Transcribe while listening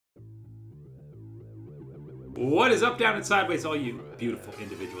What is up, down, and sideways, all you beautiful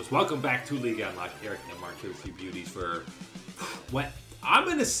individuals? Welcome back to League Unlocked. Eric and Mark here with you beauties for what I'm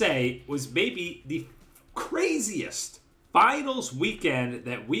going to say was maybe the craziest finals weekend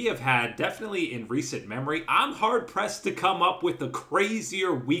that we have had, definitely in recent memory. I'm hard-pressed to come up with a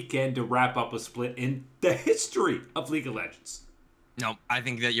crazier weekend to wrap up a split in the history of League of Legends. No, I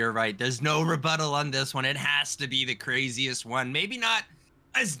think that you're right. There's no rebuttal on this one. It has to be the craziest one. Maybe not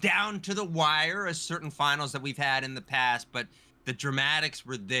as down to the wire as certain finals that we've had in the past, but the dramatics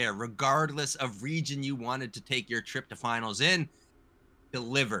were there. Regardless of region you wanted to take your trip to finals in,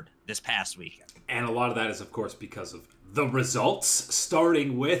 delivered this past weekend. And a lot of that is, of course, because of the results,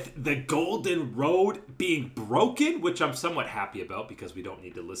 starting with the Golden Road being broken, which I'm somewhat happy about because we don't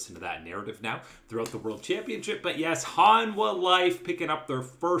need to listen to that narrative now throughout the World Championship. But yes, Hanwha Life picking up their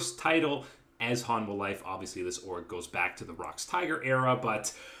first title as Hanwha Life. Obviously, this org goes back to the Rox Tiger era,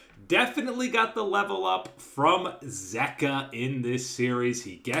 but definitely got the level up from Zeka in this series.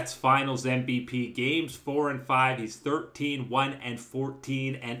 He gets Finals MVP, games 4 and 5. He's 13, 1 and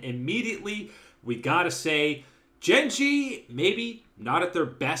 14, and immediately we gotta say, Gen.G, maybe not at their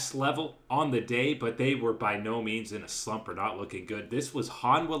best level on the day, but they were by no means in a slump or not looking good. This was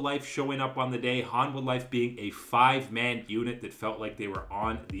Hanwha Life showing up on the day. Hanwha Life being a 5-man unit that felt like they were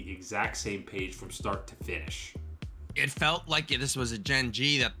on the exact same page from start to finish. It felt like this was a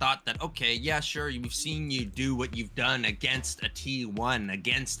Gen.G that thought that, okay, yeah, sure, we've seen you do what you've done against a T1,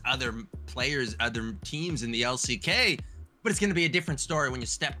 against other players, other teams in the LCK, but it's going to be a different story when you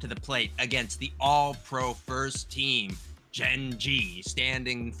step to the plate against the all-pro first team, Gen.G,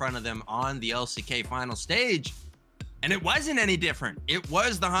 standing in front of them on the LCK final stage. And it wasn't any different. It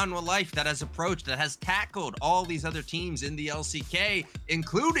was the Hanwha Life that has approached, that has tackled all these other teams in the LCK,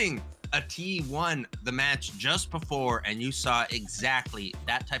 including a T1 the match just before, and you saw exactly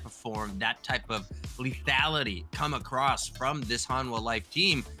that type of form, that type of lethality come across from this Hanwha Life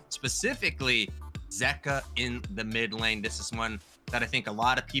team, specifically Zeka in the mid lane. This is one that I think a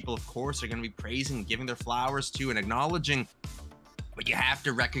lot of people, of course, are going to be praising, giving their flowers to, and acknowledging. But you have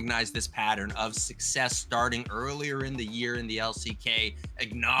to recognize this pattern of success starting earlier in the year in the LCK,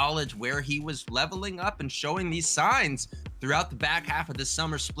 acknowledge where he was leveling up and showing these signs throughout the back half of this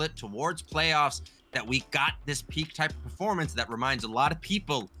summer split towards playoffs, that we got this peak type of performance that reminds a lot of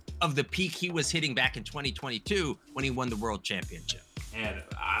people of the peak he was hitting back in 2022 when he won the World Championship. And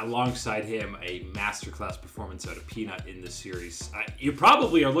alongside him, a masterclass performance out of Peanut in this series. You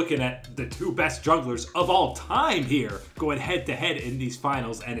probably are looking at the two best junglers of all time here going head-to-head in these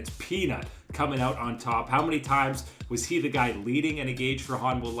finals, and it's Peanut coming out on top. How many times was he the guy leading an engage for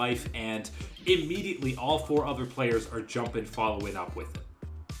Hanwha Life, and immediately all four other players are jumping, following up with him?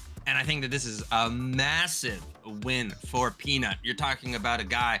 And I think that this is a massive win for Peanut. You're talking about a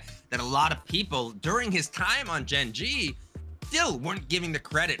guy that a lot of people during his time on Gen.G still weren't giving the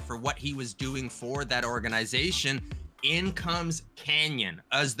credit for what he was doing for that organization. In comes Canyon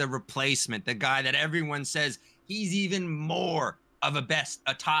as the replacement, the guy that everyone says he's even more of a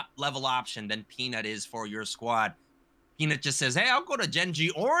top level option than Peanut is for your squad. Peanut just says, hey, I'll go to Gen.G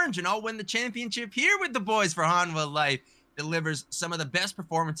Orange and I'll win the championship here with the boys for Hanwha Life. Delivers some of the best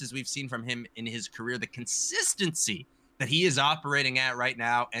performances we've seen from him in his career. The consistency that he is operating at right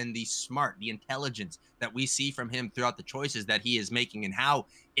now, and the intelligence that we see from him throughout the choices that he is making and how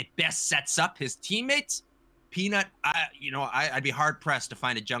it best sets up his teammates. Peanut, I'd be hard pressed to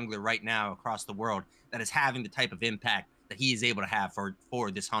find a jungler right now across the world that is having the type of impact that he is able to have for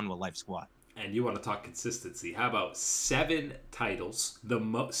this Hanwha Life squad. And you want to talk consistency? How about 7 titles,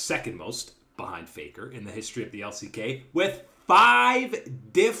 the second most behind Faker in the history of the LCK, with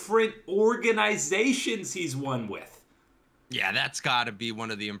 5 different organizations he's won with? Yeah, that's got to be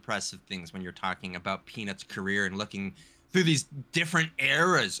one of the impressive things when you're talking about Peanut's career and looking through these different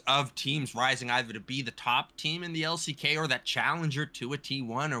eras of teams rising either to be the top team in the LCK or that challenger to a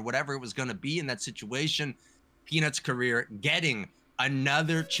T1 or whatever it was going to be in that situation. Peanut's career getting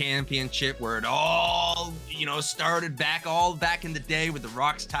another championship where it all, started back in the day with the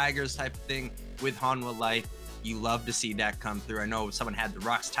Rox Tigers type of thing with Hanwha Life. You love to see that come through. I know someone had the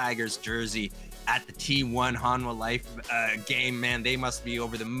Rox Tigers jersey at the T1 Hanwha Life game. Man, they must be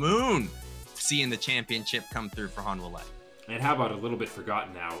over the moon seeing the championship come through for Hanwha Life. And how about a little bit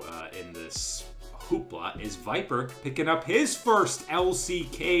forgotten now in this hoopla is Viper picking up his first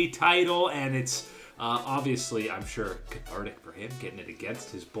LCK title, and it's obviously, I'm sure, cathartic for him, getting it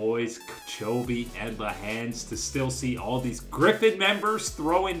against his boys, Chovy and the Hands, to still see all these Griffin members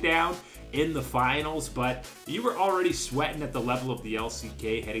throwing down in the finals. But you were already sweating at the level of the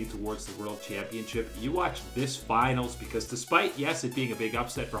LCK heading towards the World Championship. You watched this finals because despite, yes, it being a big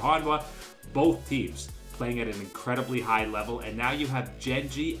upset for Hanwha, both teams playing at an incredibly high level, and now you have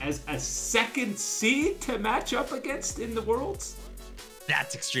Gen.G as a second seed to match up against in the Worlds?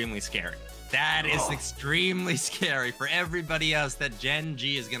 That's extremely scary. That is extremely scary for everybody else, that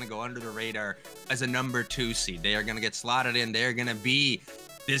Gen.G is going to go under the radar as a number 2 seed. They are going to get slotted in. They're going to be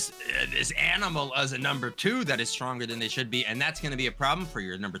this animal as a number 2 that is stronger than they should be. And that's going to be a problem for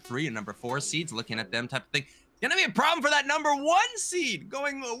your number 3 and number 4 seeds, looking at them type of thing. It's going to be a problem for that number 1 seed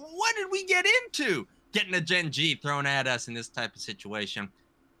going, what did we get into? Getting a Gen.G thrown at us in this type of situation.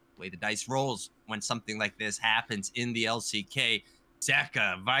 The way the dice rolls when something like this happens in the LCK.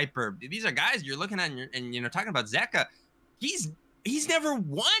 Zeka, Viper, these are guys you're looking at, and you know, talking about Zeka, he's never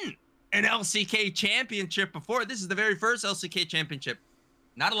won an LCK championship before. This is the very first LCK championship.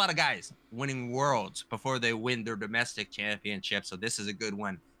 Not a lot of guys winning Worlds before they win their domestic championship, so this is a good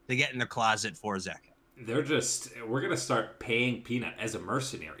one to get in the closet for Zeka. We're going to start paying Peanut as a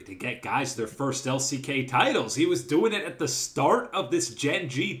mercenary to get guys their first LCK titles. He was doing it at the start of this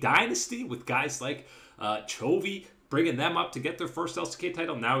Gen.G dynasty with guys like Chovy, bringing them up to get their first LCK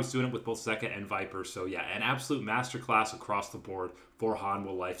title. Now he's doing it with both Zeka and Viper. So yeah, an absolute masterclass across the board for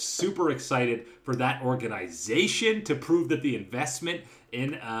Hanwha Life. Super excited for that organization to prove that the investment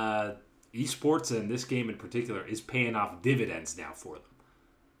in esports, and this game in particular, is paying off dividends now for them.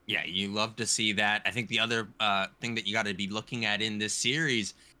 Yeah, you love to see that. I think the other thing that you got to be looking at in this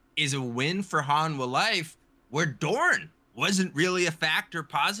series is a win for Hanwha Life, where Dorn wasn't really a factor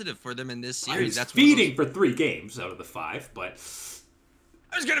positive for them in this series. That's feeding for 3 games out of the 5, but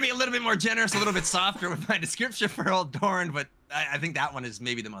I was going to be a little bit more generous, a little bit softer with my description for old Dorn, but I think that one is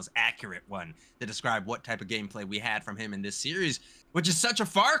maybe the most accurate one to describe what type of gameplay we had from him in this series, which is such a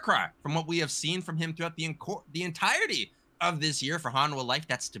far cry from what we have seen from him throughout the entirety of this year for Hanwha Life.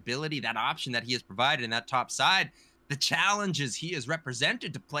 That stability, that option that he has provided in that top side, the challenges he has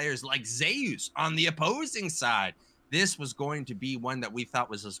represented to players like Zeus on the opposing side. This was going to be one that we thought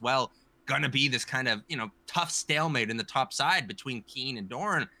was as well going to be this kind of, you know, tough stalemate in the top side between Keen and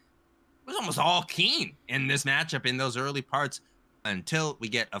Dorn. It was almost all Keen in this matchup in those early parts, until we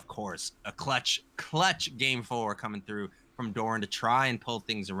get, of course, a clutch game 4 coming through from Dorn to try and pull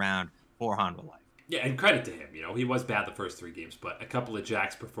things around for Hanwha Life. Yeah, and credit to him. You know, he was bad the first 3 games, but a couple of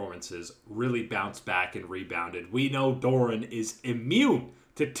Jack's performances really bounced back and rebounded. We know Doran is immune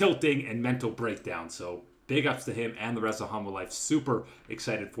to tilting and mental breakdown, so big ups to him and the rest of Hanwha Life. Super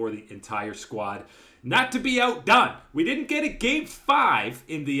excited for the entire squad. Not to be outdone, we didn't get a Game 5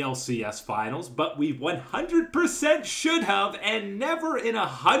 in the LCS Finals, but we 100% should have, and never in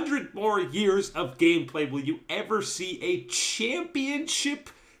 100 more years of gameplay will you ever see a championship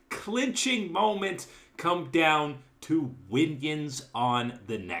clinching moment come down to Winions on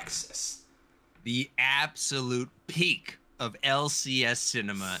the Nexus. The absolute peak of LCS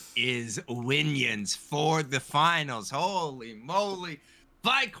cinema is Winions for the finals. Holy moly.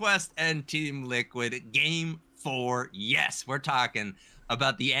 FlyQuest and Team Liquid, Game 4. Yes, we're talking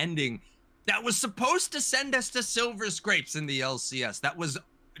about the ending that was supposed to send us to Silver Scrapes in the LCS. That was,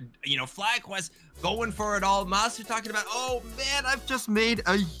 you know, FlyQuest going for it all. Master talking about, oh man, I've just made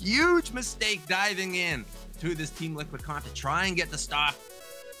a huge mistake diving in to this Team Liquid comp to try and get the stop.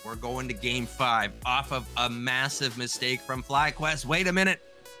 We're going to Game 5 off of a massive mistake from FlyQuest. Wait a minute.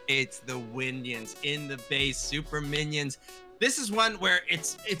 It's the Winions in the base, Super Minions. This is one where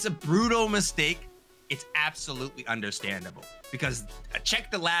it's a brutal mistake. It's absolutely understandable, because check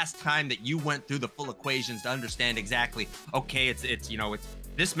the last time that you went through the full equations to understand exactly, okay, it's you know, it's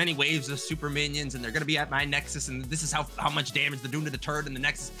this many waves of Super Minions, and they're going to be at my Nexus, and this is how much damage they're doing to the turret in the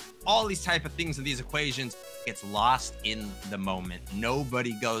Nexus. All these type of things in these equations gets lost in the moment.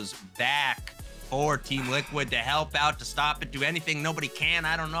 Nobody goes back for Team Liquid to help out, to stop it, do anything. Nobody can.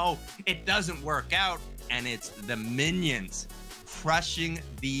 I don't know. It doesn't work out, and it's the Minions crushing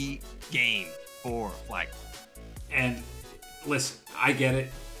the game for FlyQuest. And listen, I get it.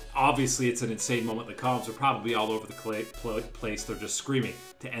 Obviously, it's an insane moment. The comms are probably all over the place. They're just screaming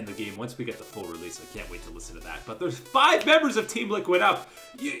to end the game. Once we get the full release, I can't wait to listen to that. But there's 5 members of Team Liquid up.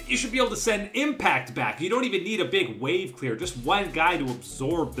 You should be able to send Impact back. You don't even need a big wave clear. Just one guy to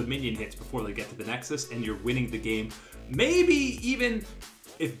absorb the minion hits before they get to the Nexus, and you're winning the game. Maybe even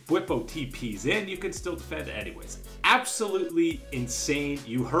if Bwipo TP's in, you can still defend it anyways. Absolutely insane.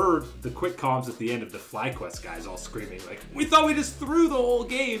 You heard the quick comms at the end of the FlyQuest guys all screaming like, we thought we just threw the whole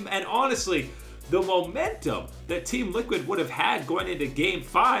game. And honestly, the momentum that Team Liquid would have had going into Game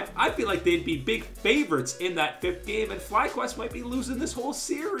 5, I feel like they'd be big favorites in that 5th game, and FlyQuest might be losing this whole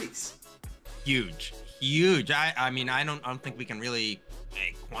series. Huge. I mean, I don't think we can really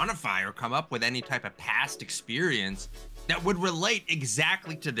quantify or come up with any type of past experience that would relate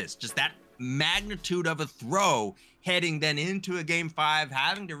exactly to this. Just that magnitude of a throw heading then into a game 5,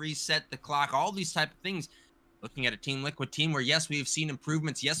 having to reset the clock, all these type of things. Looking at a Team Liquid team where, yes, we have seen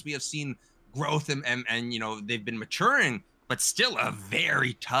improvements. Yes, we have seen growth and you know, they've been maturing, but still a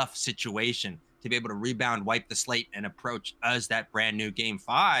very tough situation to be able to rebound, wipe the slate, and approach as that brand new game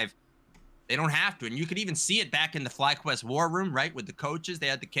 5. They don't have to. And you could even see it back in the FlyQuest war room, right? With the coaches, they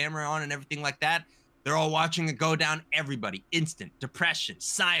had the camera on and everything like that. They're all watching it go down. Everybody, instant depression,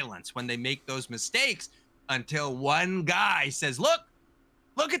 silence when they make those mistakes, until one guy says, look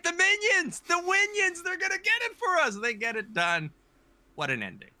at the minions, the Winions, they're going to get it for us. They get it done. What an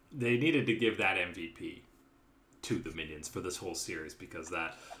ending. They needed to give that MVP to the Minions for this whole series, because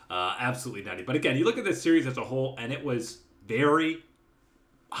that absolutely nutty. But again, you look at this series as a whole, and it was very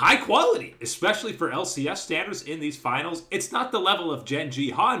high quality, especially for LCS standards in these finals. It's not the level of Gen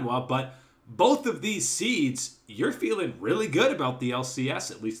G Hanwha, but both of these seeds, you're feeling really good about the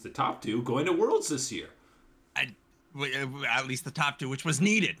LCS, at least the top two, going to Worlds this year. At least the top two, which was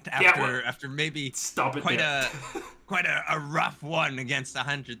needed after maybe quite a rough one against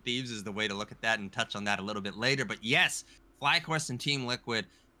 100 Thieves is the way to look at that, and touch on that a little bit later. But yes, FlyQuest and Team Liquid,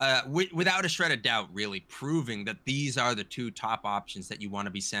 without a shred of doubt, really proving that these are the two top options that you want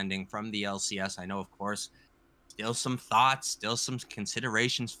to be sending from the LCS. I know, of course, still some thoughts, still some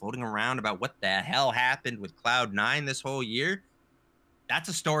considerations floating around about what the hell happened with Cloud9 this whole year. That's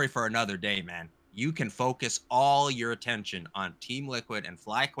a story for another day, man. You can focus all your attention on Team Liquid and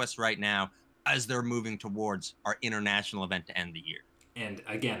FlyQuest right now as they're moving towards our international event to end the year. And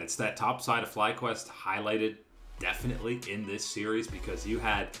again, it's that top side of FlyQuest highlighted definitely in this series, because you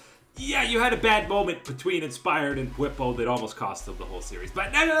had a bad moment between Inspired and Bwipo that almost cost them the whole series.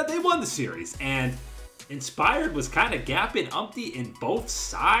 But no, they won the series, and Inspired was kind of gapping Umpty in both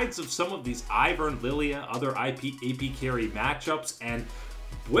sides of some of these Ivern, Lilia, other AP carry matchups, and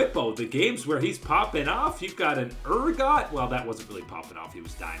Bwipo, the games where he's popping off, you've got an Urgot. Well, that wasn't really popping off. He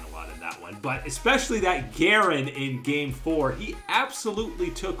was dying a lot in that one. But especially that Garen in Game 4, he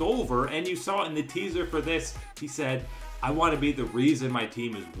absolutely took over. And you saw in the teaser for this, he said, I want to be the reason my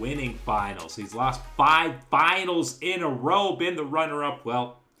team is winning finals. He's lost 5 finals in a row, been the runner-up.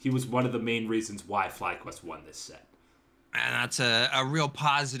 Well, he was one of the main reasons why FlyQuest won this set. And that's a real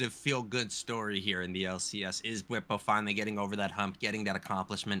positive, feel-good story here in the LCS, is Bwipo finally getting over that hump, getting that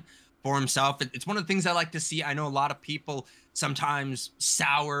accomplishment for himself. It's one of the things I like to see. I know a lot of people sometimes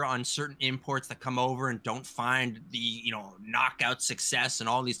sour on certain imports that come over and don't find the, you know, knockout success and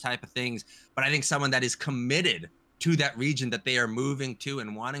all these type of things. But I think someone that is committed to that region that they are moving to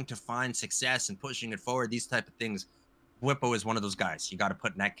and wanting to find success and pushing it forward, these type of things, Bwipo is one of those guys you got to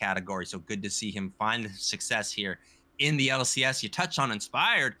put in that category. So good to see him find success here in the LCS. You touch on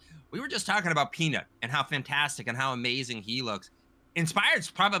Inspired. We were just talking about Peanut and how fantastic and how amazing he looks.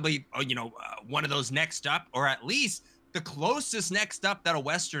 Inspired's probably, one of those next up, or at least the closest next up that a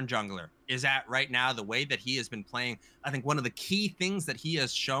Western jungler is at right now, the way that he has been playing. I think one of the key things that he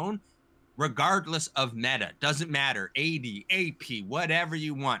has shown, regardless of meta, doesn't matter, AD, AP, whatever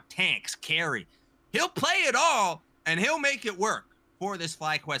you want, tanks, carry, he'll play it all and he'll make it work for this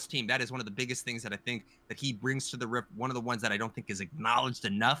FlyQuest team. That is one of the biggest things that I think that he brings to the Rift. One of the ones that I don't think is acknowledged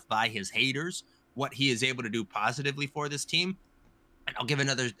enough by his haters, what he is able to do positively for this team. And I'll give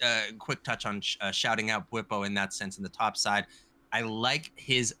another quick touch on shouting out Bwipo in that sense in the top side. I like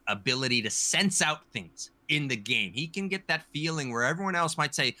his ability to sense out things in the game. He can get that feeling where everyone else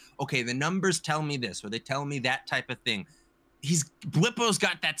might say, okay, the numbers tell me this, or they tell me that type of thing. Bwipo's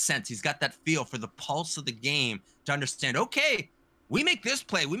got that sense. He's got that feel for the pulse of the game to understand, okay, we make this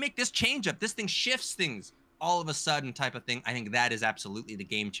play, we make this change up, this thing shifts things all of a sudden type of thing. I think that is absolutely the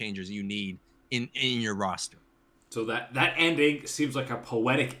game changers you need in your roster. So that ending seems like a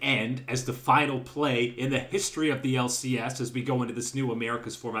poetic end as the final play in the history of the LCS as we go into this new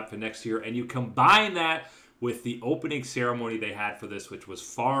Americas format for next year. And you combine that with the opening ceremony they had for this, which was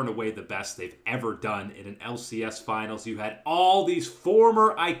far and away the best they've ever done in an LCS finals. You had all these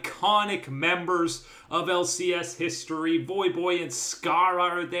former iconic members of LCS history. Voyboy and Skara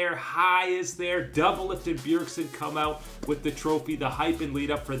are there. High is there. Doublelift and Bjergsen come out with the trophy. The hype and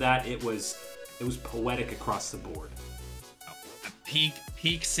lead up for that, it was poetic across the board.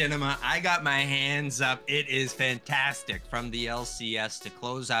 Peak cinema. I got my hands up. It is fantastic from the LCS to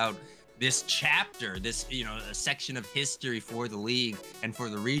close out this chapter, this, a section of history for the league and for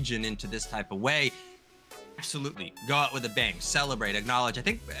the region into this type of way. Absolutely. Go out with a bang. Celebrate. Acknowledge. I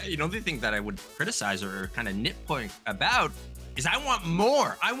think, the thing that I would criticize or kind of nitpick about is I want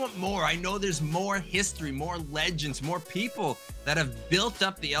more. I want more. I know there's more history, more legends, more people that have built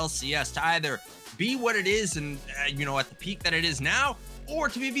up the LCS to either be what it is and, at the peak that it is now, or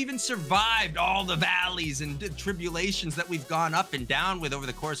to have even survived all the valleys and tribulations that we've gone up and down with over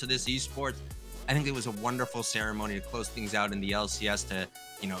the course of this esports. I think it was a wonderful ceremony to close things out in the LCS to,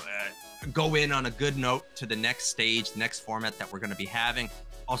 you know, go in on a good note to the next stage, the next format that we're going to be having.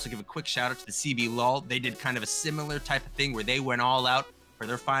 Also give a quick shout out to the CB LOL. They did kind of a similar type of thing where they went all out for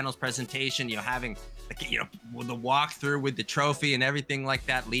their finals presentation, you know, having, you know, the walkthrough with the trophy and everything like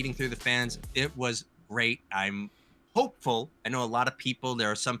that, leading through the fans. It was great. I'm hopeful. I know a lot of people,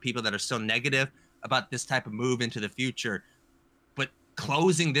 there are some people that are still negative about this type of move into the future, but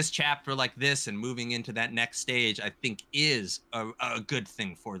closing this chapter like this and moving into that next stage, I think is a good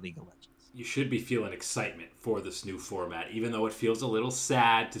thing for League of Legends. You should be feeling excitement for this new format, even though it feels a little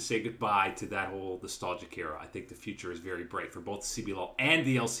sad to say goodbye to that whole nostalgic era. I think the future is very bright for both CBLOL and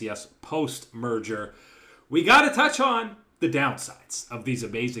the LCS post-merger. We got to touch on the downsides of these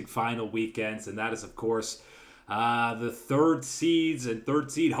amazing final weekends, and that is, of course, the third seeds and third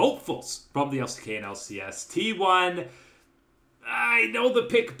seed hopefuls from the LCK and LCS. T1, I know the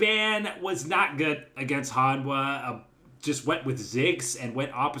pick ban was not good against Hanwha. Just went with Ziggs and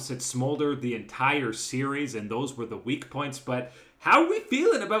went opposite Smolder the entire series, and those were the weak points. But how are we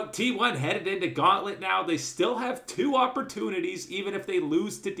feeling about T1 headed into Gauntlet now? They still have 2 opportunities. Even if they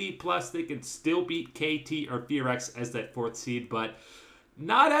lose to D+, they can still beat KT or FearX as that 4th seed, but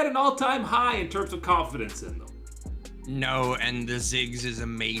not at an all-time high in terms of confidence in them. No, and the Ziggs is a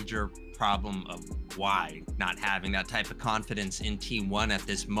major problem of why not having that type of confidence in T1 at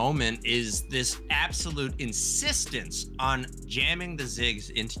this moment is this absolute insistence on jamming the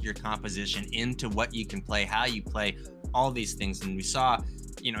Ziggs into your composition, into what you can play, how you play, all these things. And we saw,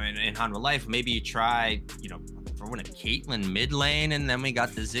 you know, in Hanwha Life, maybe you try, you know, throwing a Caitlyn mid lane, and then we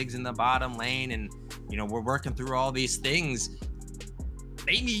got the Ziggs in the bottom lane, and, you know, we're working through all these things.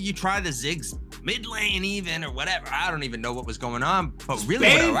 Maybe you try the Ziggs mid lane even, or whatever. I don't even know what was going on, but really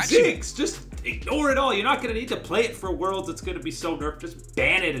ban Ziggs. Just ignore it all. You're not going to need to play it for Worlds. It's going to be so nerfed. Just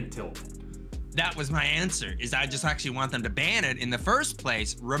ban it until then. That was my answer, is I just actually want them to ban it in the first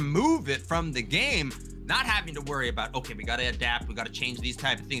place, remove it from the game, not having to worry about, okay, we got to adapt, we got to change these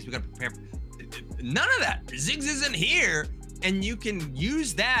type of things, we got to prepare. None of that. Ziggs isn't here, and you can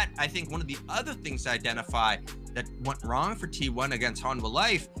use that. I think one of the other things to identify that went wrong for T1 against Hanwha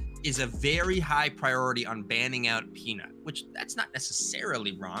Life is a very high priority on banning out Peanut, which that's not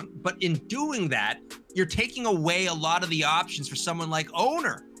necessarily wrong, but in doing that, you're taking away a lot of the options for someone like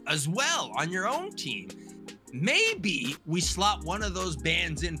Owner as well on your own team. Maybe we slot one of those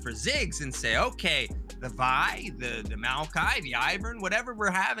bans in for Ziggs and say, okay, the Vi, the Maokai, the Ivern, whatever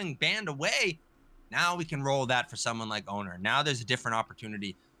we're having banned away, now we can roll that for someone like Owner. Now there's a different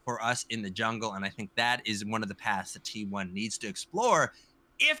opportunity for us in the jungle, and I think that is one of the paths that T1 needs to explore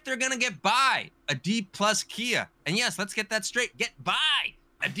if they're gonna get by a D+ Kia. And yes, let's get that straight, get by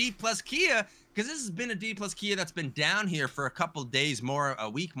a D+ Kia, because this has been a D+ Kia that's been down here for a couple days more, a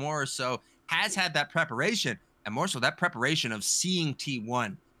week more or so, has had that preparation, and more so that preparation of seeing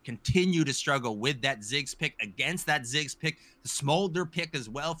T1 continue to struggle with that Ziggs pick, against that Ziggs pick, the Smolder pick as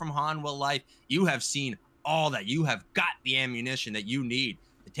well from Hanwha Life. You have seen all that. You have got the ammunition that you need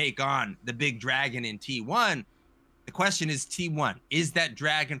to take on the big dragon in T1. The question is, T1, is that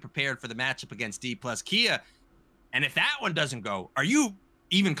dragon prepared for the matchup against D+ Kia? And if that one doesn't go, are you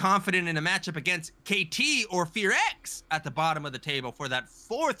even confident in a matchup against KT or FearX at the bottom of the table for that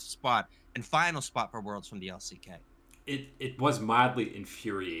 4th spot and final spot for Worlds from the LCK? It was mildly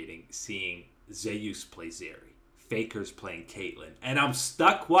infuriating seeing Zeus play Zeri, Faker's playing Caitlyn, and I'm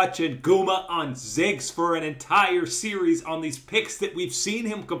stuck watching Guma on Ziggs for an entire series on these picks that we've seen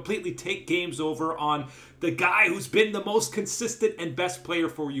him completely take games over on the guy who's been the most consistent and best player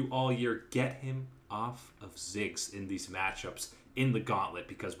for you all year. Get him off of Ziggs in these matchups in the Gauntlet,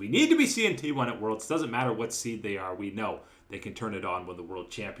 because we need to be seeing T1 at Worlds. Doesn't matter what seed they are. We know they can turn it on when the World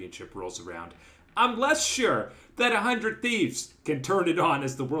Championship rolls around. I'm less sure that 100 Thieves can turn it on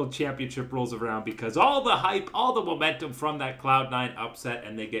as the World Championship rolls around, because all the hype, all the momentum from that Cloud9 upset,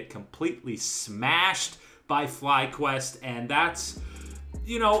 and they get completely smashed by FlyQuest, and that's,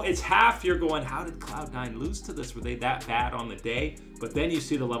 you know, it's half you're going, how did Cloud9 lose to this? Were they that bad on the day? But then you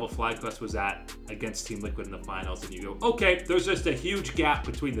see the level FlyQuest was at against Team Liquid in the finals, and you go, okay, there's just a huge gap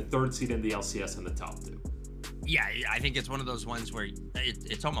between the 3rd seed in the LCS and the top 2. Yeah, I think it's one of those ones where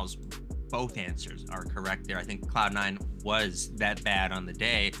it's almost both answers are correct there. I think Cloud9 was that bad on the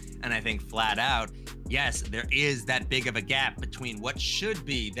day, and I think flat out, yes, there is that big of a gap between what should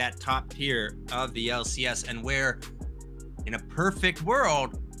be that top tier of the LCS and where, in a perfect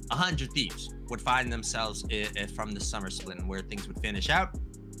world, 100 Thieves would find themselves from the summer split and where things would finish out.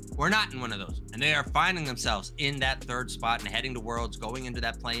 We're not in one of those. And they are finding themselves in that third spot and heading to Worlds, going into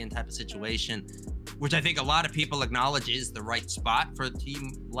that play-in type of situation, which I think a lot of people acknowledge is the right spot for a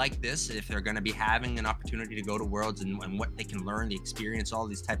team like this if they're going to be having an opportunity to go to Worlds and what they can learn, the experience, all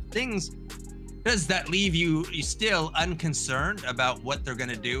these type of things. Does that leave you still unconcerned about what they're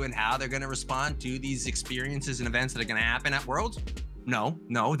going to do and how they're going to respond to these experiences and events that are going to happen at Worlds? No,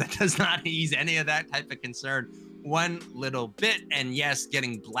 that does not ease any of that type of concern one little bit. And yes,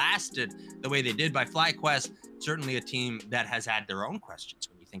 getting blasted the way they did by FlyQuest, certainly a team that has had their own questions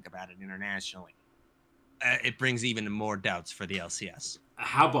when you think about it internationally. It brings even more doubts for the LCS.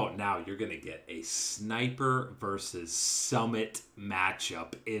 How about now you're going to get a Sniper versus Summit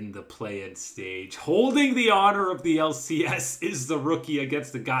matchup in the play-in stage. Holding the honor of the LCS is the rookie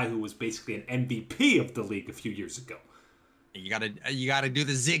against the guy who was basically an MVP of the league a few years ago. You gotta do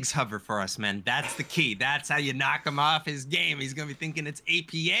the Ziggs hover for us, man. That's the key. That's how you knock him off his game. He's gonna be thinking it's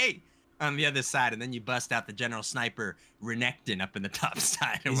APA on the other side, and then you bust out the General Sniper Renekton up in the top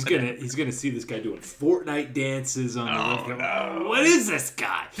side. He's gonna see this guy doing Fortnite dances on the roof. No. What is this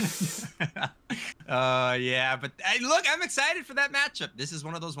guy? Yeah, but look, I'm excited for that matchup. This is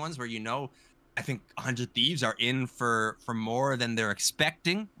one of those ones where I think 100 Thieves are in for more than they're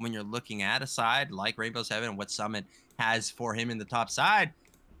expecting when you're looking at a side like Rainbow Seven and what Summit has for him in the top side.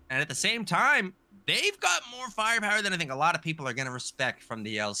 And at the same time, they've got more firepower than I think a lot of people are going to respect from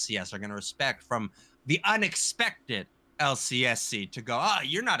the LCS, are going to respect from the unexpected LCS seed to go, oh,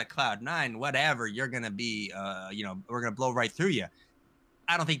 you're not a Cloud9, whatever. You're going to be, we're going to blow right through you.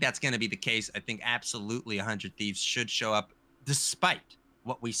 I don't think that's going to be the case. I think absolutely 100 Thieves should show up despite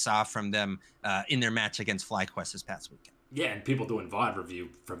what we saw from them in their match against FlyQuest this past weekend. Yeah, and people doing VOD review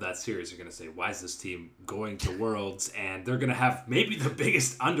from that series are going to say, why is this team going to Worlds? And they're going to have maybe the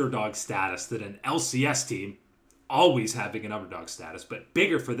biggest underdog status that an LCS team, always having an underdog status, but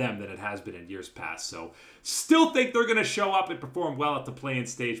bigger for them than it has been in years past. So still think they're going to show up and perform well at the play-in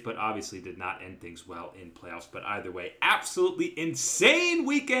stage, but obviously did not end things well in playoffs. But either way, absolutely insane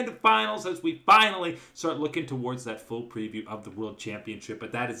weekend of finals as we finally start looking towards that full preview of the World Championship.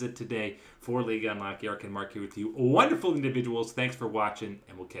 But that is it today for League Unlock. Eric and Mark here with you. Wonderful individuals. Thanks for watching,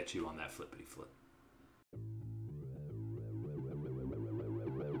 and we'll catch you on that flippity flip.